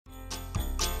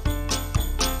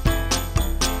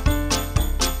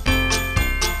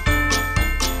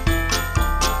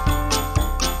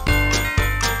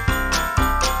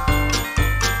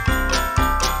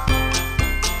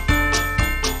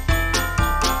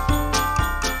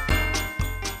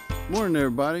Morning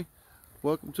everybody,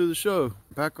 welcome to the show.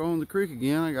 Back on the creek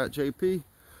again. I got JP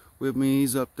with me.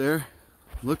 He's up there.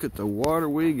 Look at the water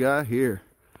we got here.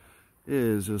 It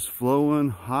is just flowing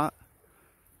hot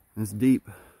and it's deep.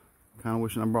 Kind of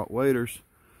wishing I brought waders,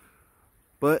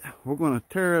 but we're going to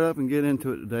tear it up and get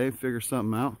into it today, figure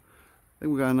something out. I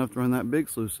think we got enough to run that big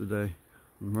sluice today.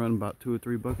 I'm running about 2 or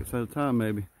 3 buckets at a time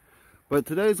maybe, but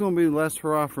today's going to be the last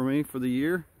hurrah for me for the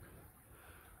year.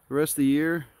 The rest of the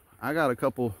year I got a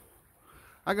couple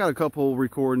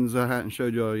recordings I hadn't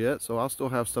showed y'all yet, so I'll still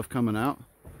have stuff coming out.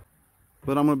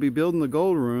 But I'm going to be building the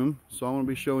gold room, so I'm going to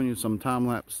be showing you some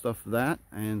time-lapse stuff of that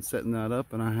and setting that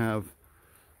up. And I have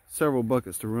several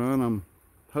buckets to run. I'm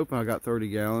hoping I got 30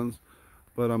 gallons,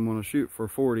 but I'm going to shoot for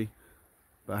 40.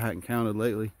 But I hadn't counted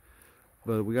lately.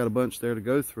 But we got a bunch there to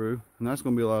go through, and that's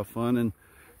going to be a lot of fun. And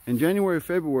in January,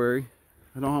 February,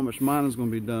 I don't know how much mining is going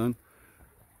to be done,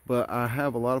 but I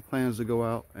have a lot of plans to go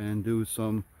out and do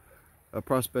some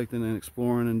prospecting and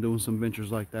exploring and doing some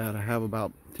ventures like that. I have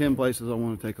about 10 places I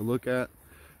want to take a look at,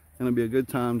 and it'll be a good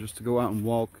time just to go out and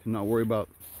walk and not worry about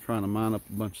trying to mine up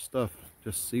a bunch of stuff.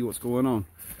 Just see what's going on.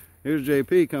 Here's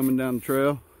JP coming down the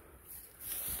trail.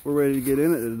 We're ready to get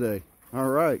in it today. All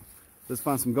right, let's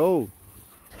find some gold.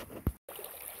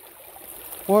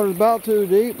 Water's about too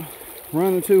deep,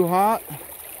 running too hot.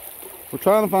 We're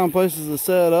trying to find places to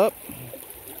set up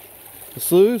the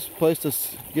sluice, place to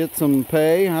get some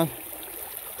pay.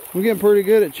 I'm getting pretty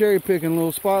good at cherry picking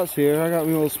little spots here. I got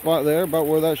me a little spot there about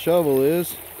where that shovel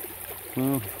is.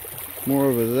 Well, more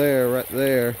over there, right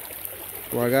there,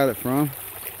 where I got it from.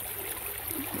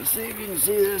 Let's see if you can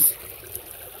see this.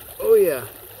 Oh yeah,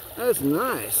 that's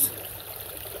nice.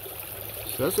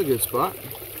 So that's a good spot.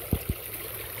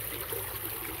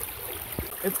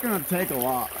 It's gonna take a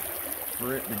lot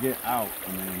for it to get out.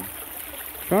 I mean,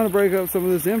 Trying to break up some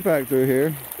of this impact through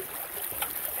here.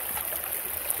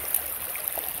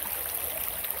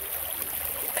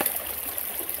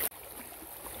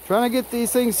 Trying to get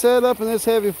these things set up in this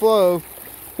heavy flow.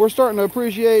 We're starting to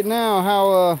appreciate now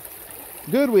how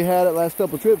good we had it last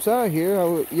couple trips out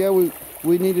here. Yeah,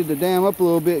 we needed to dam up a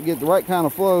little bit, get the right kind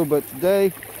of flow, but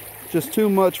today, just too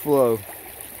much flow.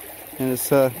 And it's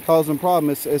causing a problem.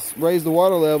 It's raised the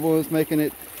water level, and it's making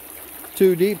it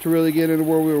too deep to really get into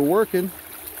where we were working,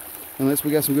 unless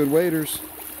we got some good waders.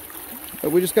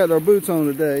 But we just got our boots on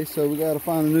today, so we got to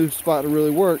find a new spot to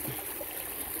really work.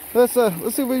 Let's see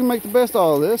if we can make the best of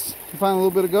all of this and find a little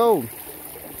bit of gold.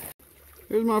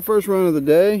 Here's my first run of the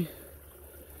day.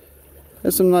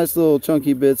 There's some nice little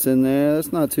chunky bits in there.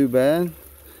 That's not too bad.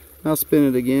 I'll spin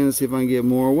it again and see if I can get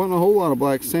more. Wasn't a whole lot of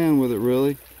black sand with it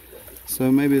really,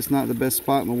 so maybe it's not the best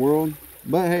spot in the world.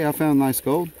 But hey, I found nice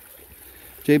gold.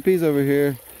 JP's over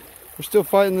here. We're still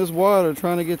fighting this water,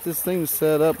 trying to get this thing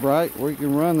set up right where you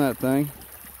can run that thing.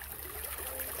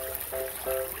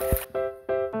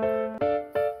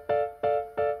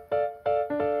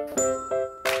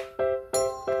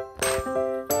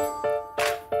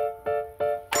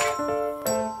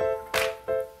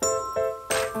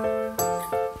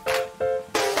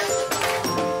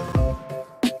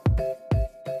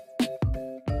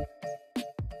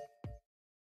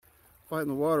 Fighting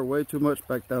the water way too much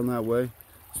back down that way,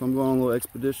 so I'm going on a little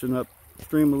expedition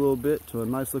upstream a little bit to a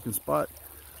nice looking spot.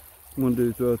 I'm going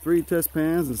to do 3 test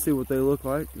pans and see what they look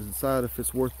like, and decide if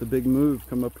it's worth the big move.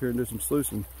 Come up here and do some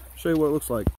sluicing. Show you what it looks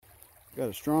like. Got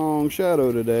a strong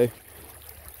shadow today.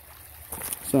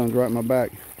 Sun's right in my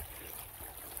back.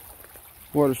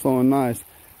 Water's flowing nice.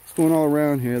 It's going all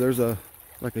around here. There's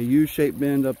like a U-shaped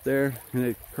bend up there, and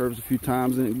it curves a few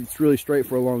times, and it's really straight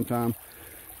for a long time.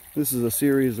 This is a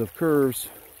series of curves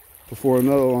before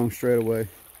another long straightaway.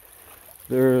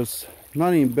 There's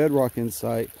not even bedrock in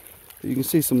sight, but you can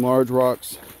see some large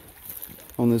rocks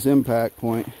on this impact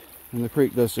point, and the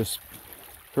creek does just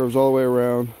curves all the way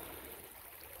around,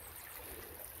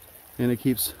 and it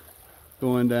keeps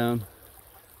going down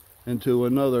into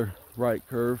another right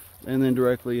curve, and then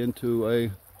directly into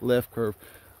a left curve.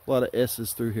 A lot of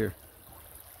S's through here.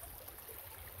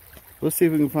 Let's see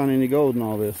if we can find any gold in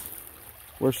all this.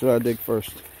 Where should I dig first?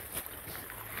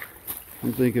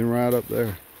 I'm thinking right up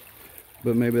there,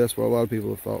 but maybe that's what a lot of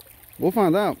people have thought. We'll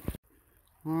find out.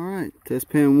 All right, test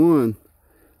pan 1.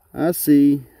 I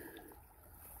see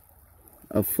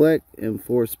a fleck and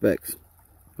 4 specks.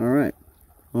 All right,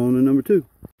 on to number 2.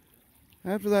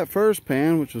 After that first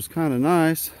pan, which was kind of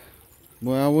nice,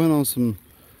 well, I went on some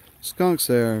skunks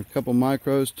there, a couple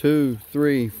micros, 2,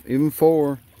 3, even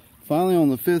 4. Finally on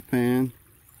the 5th pan,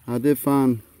 I did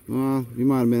find, well, you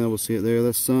might have been able to see it there.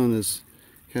 That sun is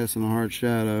casting a hard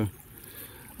shadow.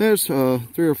 There's 3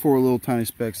 or 4 little tiny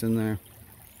specks in there.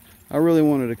 I really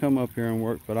wanted to come up here and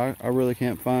work, but I really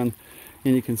can't find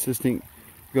any consistent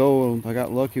gold. I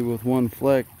got lucky with one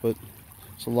fleck, but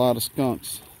it's a lot of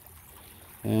skunks,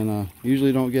 and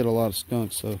usually don't get a lot of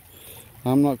skunks, so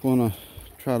I'm not going to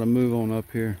try to move on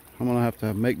up here. I'm going to have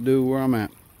to make do where I'm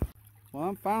at. Well,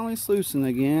 I'm finally sluicing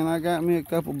again. I got me a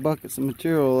couple buckets of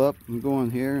material up and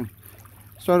going here and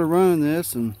started running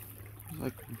this, and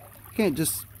like, I can't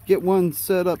just get one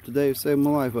set up today to save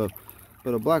my life up.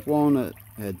 But a black walnut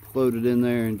had floated in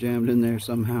there and jammed in there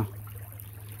somehow.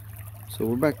 So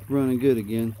we're back to running good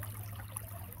again.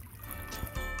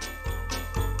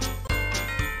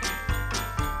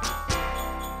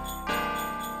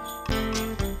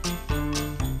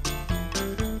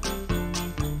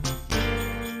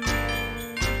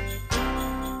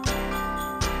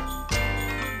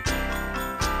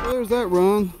 There's that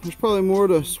run. There's probably more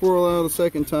to swirl out a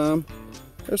second time.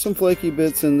 There's some flaky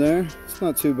bits in there. It's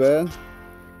not too bad.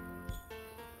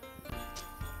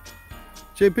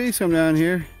 JP's come down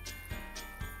here.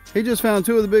 He just found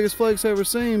two of the biggest flakes I've ever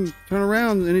seen. Turn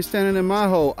around and he's standing in my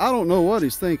hole. I don't know what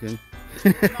he's thinking.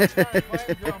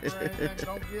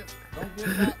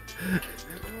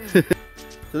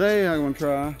 Today I'm going to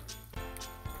try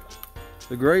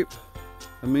the grape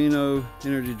amino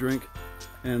energy drink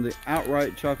and the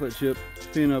outright chocolate chip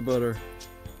peanut butter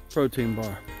protein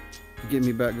bar to get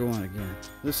me back going again.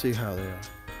 Let's see how they are.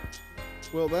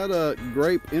 Well, that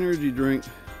grape energy drink,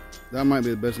 that might be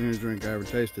the best energy drink I ever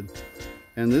tasted.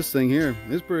 And this thing here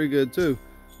is pretty good too.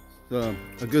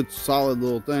 It's a good solid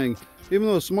little thing. Even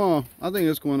though it's small, I think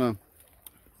it's going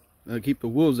to keep the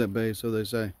wolves at bay, so they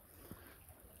say.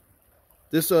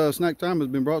 This snack time has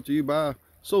been brought to you by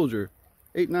Soldier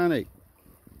 898.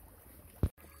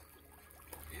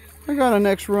 I got a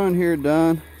next run here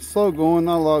done. Slow going,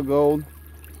 not a lot of gold.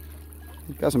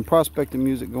 Got some prospecting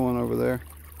music going over there.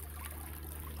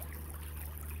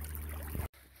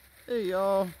 Hey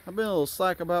y'all, I've been a little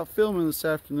slack about filming this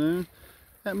afternoon.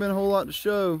 Haven't been a whole lot to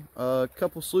show. A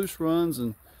couple sluice runs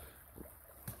and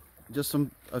just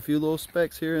a few little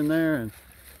specks here and there. And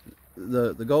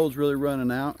the gold's really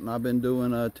running out. And I've been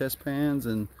doing test pans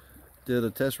and did a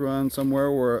test run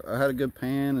somewhere where I had a good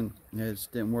pan and it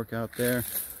just didn't work out there.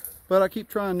 But I keep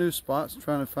trying new spots,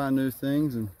 trying to find new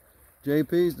things, and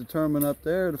JP's determined up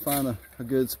there to find a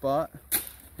good spot,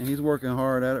 and he's working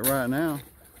hard at it right now.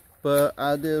 But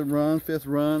I did run, fifth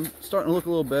run, starting to look a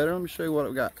little better. Let me show you what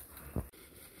I've got.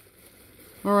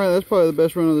 All right, that's probably the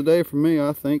best run of the day for me,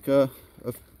 I think.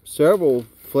 Several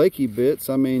flaky bits.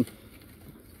 I mean,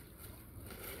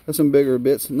 that's some bigger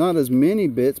bits. Not as many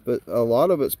bits, but a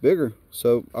lot of it's bigger.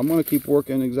 So I'm going to keep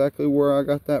working exactly where I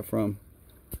got that from.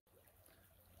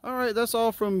 Alright, that's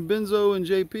all from Benzo and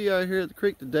JP out here at the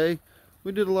creek today.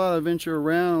 We did a lot of adventure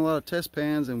around, a lot of test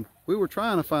pans, and we were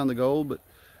trying to find the gold, but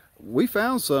we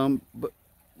found some, but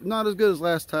not as good as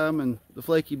last time. And the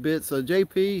flaky bits,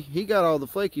 JP, he got all the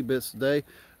flaky bits today.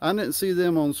 I didn't see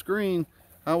them on screen.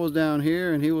 I was down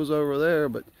here and he was over there,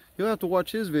 but you'll have to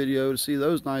watch his video to see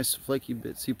those nice flaky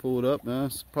bits he pulled up. Now,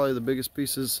 it's probably the biggest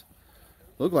pieces,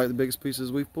 look like the biggest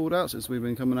pieces we've pulled out since we've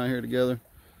been coming out here together.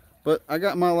 But I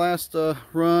got my last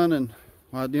run, and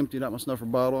I emptied out my snuffer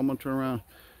bottle. I'm going to turn around and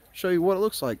show you what it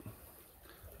looks like.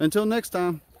 Until next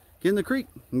time, get in the creek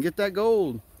and get that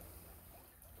gold.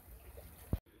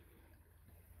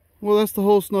 Well, that's the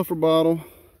whole snuffer bottle.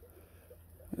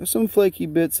 There's some flaky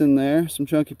bits in there, some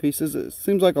chunky pieces. It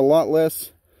seems like a lot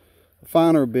less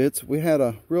finer bits. We had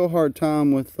a real hard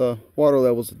time with water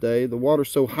levels today. The water's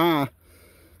so high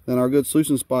that our good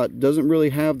sluicing spot doesn't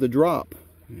really have the drop.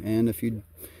 And if you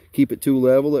keep it too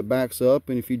level, it backs up,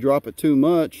 and if you drop it too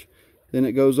much, then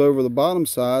it goes over the bottom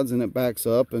sides and it backs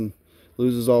up and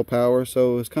loses all power.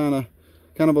 So it's kind of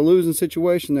a losing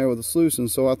situation there with the sluicing.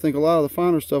 So I think a lot of the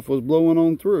finer stuff was blowing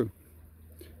on through.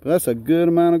 But that's a good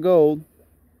amount of gold.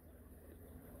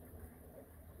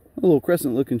 A little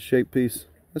crescent looking shaped piece.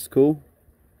 That's cool.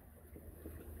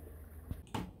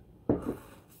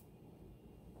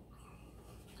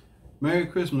 Merry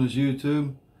Christmas,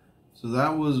 YouTube. So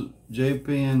that was JP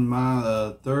and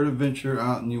my third adventure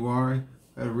out in Uwharrie.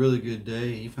 Had a really good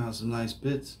day. He found some nice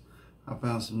bits. I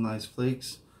found some nice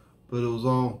flakes. But it was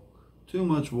all too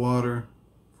much water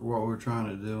for what we were trying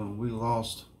to do. And we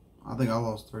lost, I think I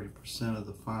lost 30% of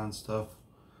the fine stuff.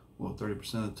 Well,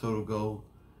 30% of the total gold.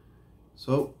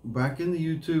 So back in the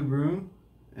YouTube room.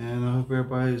 And I hope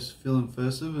everybody's feeling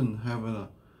festive and having a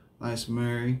nice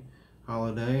merry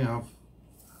holiday.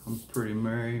 I'm pretty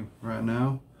merry right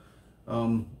now.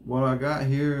 What I got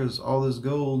here is all this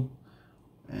gold,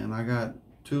 and I got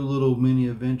two little mini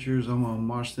adventures. I'm gonna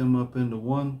mash them up into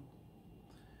one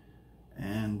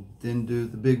and then do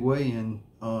the big weigh-in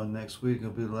next week will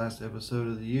be the last episode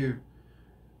of the year.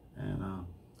 And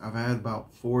I've had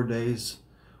about 4 days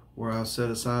where I set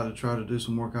aside to try to do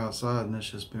some work outside, and it's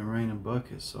just been raining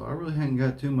buckets. So I really haven't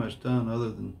got too much done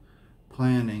other than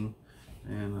planning,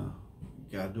 and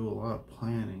got to do a lot of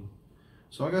planning.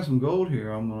 So I got some gold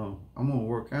here. I'm gonna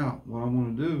work out. What I'm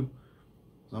gonna do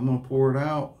is I'm gonna pour it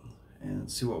out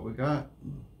and see what we got.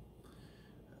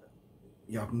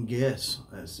 Y'all can guess.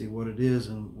 Let's see what it is,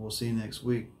 and we'll see next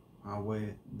week. I'll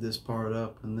weigh this part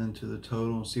up and then to the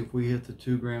total and see if we hit the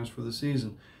 2 grams for the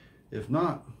season. If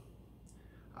not,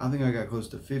 I think I got close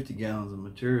to 50 gallons of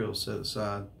material set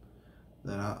aside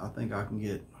that I think I can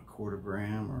get a 1/4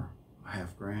 gram or a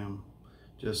 1/2 gram.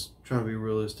 Just try to be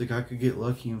realistic. I could get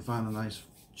lucky and find a nice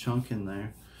chunk in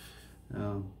there.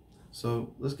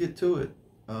 So let's get to it.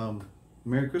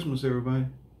 Merry Christmas, everybody.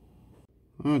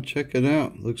 Oh, check it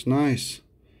out. Looks nice.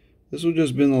 This will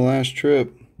just been the last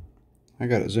trip. I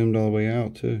got it zoomed all the way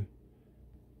out too.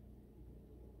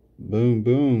 Boom,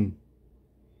 boom.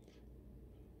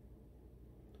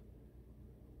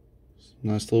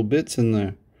 Nice little bits in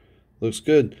there. Looks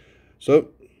good. So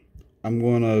I'm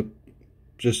gonna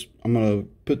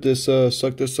put this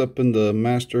suck this up in the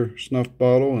master snuff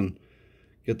bottle and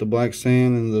get the black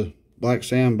sand in the black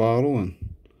sand bottle and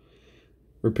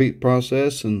repeat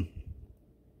process and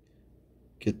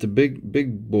get the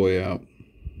big boy out.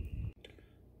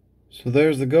 So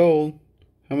there's the gold.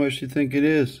 How much do you think it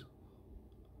is?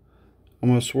 I'm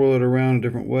gonna swirl it around in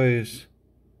different ways.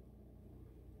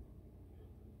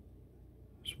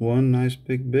 There's one nice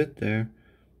big bit there,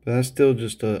 but that's still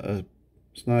just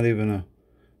it's not even a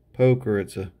poker.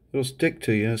 It'll stick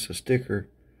to you. It's a sticker.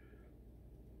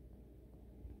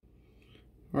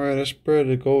 All right, I spread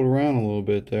the gold around a little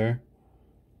bit there.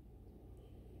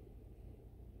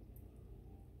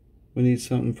 We need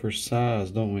something for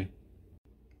size, don't we?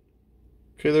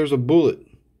 Okay, there's a bullet.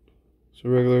 It's a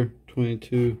regular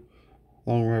 22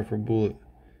 long rifle bullet.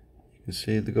 You can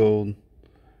see the gold.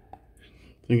 I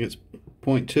think it's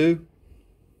 0.2.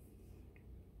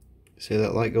 See,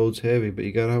 that light gold's heavy, but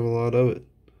you gotta have a lot of it.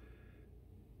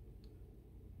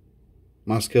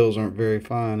 My scales aren't very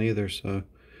fine either, so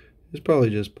it's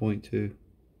probably just 0.2,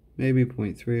 maybe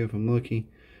 0.3 if I'm lucky.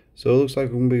 So it looks like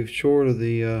I'm gonna be short of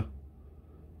the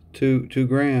 2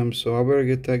 grams. So I better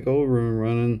get that gold room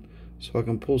running so I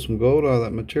can pull some gold out of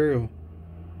that material,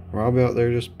 or I'll be out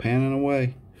there just panning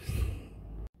away.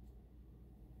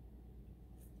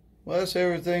 Well, that's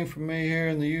everything from me here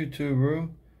in the YouTube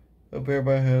room. Hope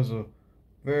everybody has a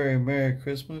very Merry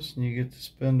Christmas and you get to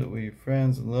spend it with your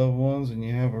friends and loved ones and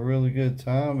you have a really good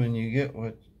time and you get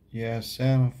what you asked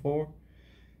Santa for.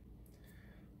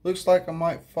 Looks like I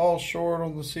might fall short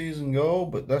on the season goal,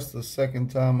 but that's the second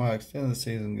time I extend the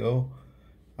season goal.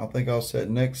 I think I'll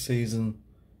set next season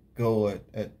goal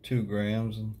at 2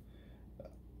 grams, and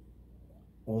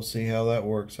we'll see how that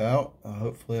works out.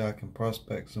 Hopefully I can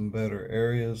prospect some better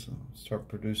areas and start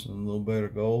producing a little better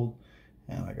gold.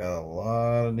 And I got a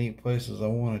lot of neat places I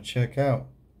want to check out.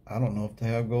 I don't know if they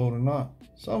have gold or not.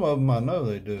 Some of them I know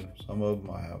they do. Some of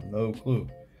them I have no clue.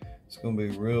 It's going to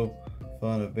be a real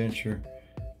fun adventure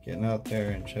getting out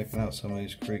there and checking out some of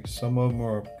these creeks. Some of them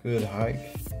are a good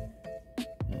hike,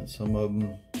 and some of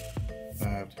them I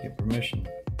have to get permission.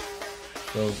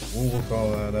 So we'll work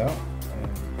all that out.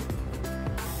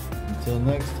 And until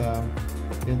next time,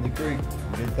 get in the creek,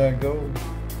 get that gold.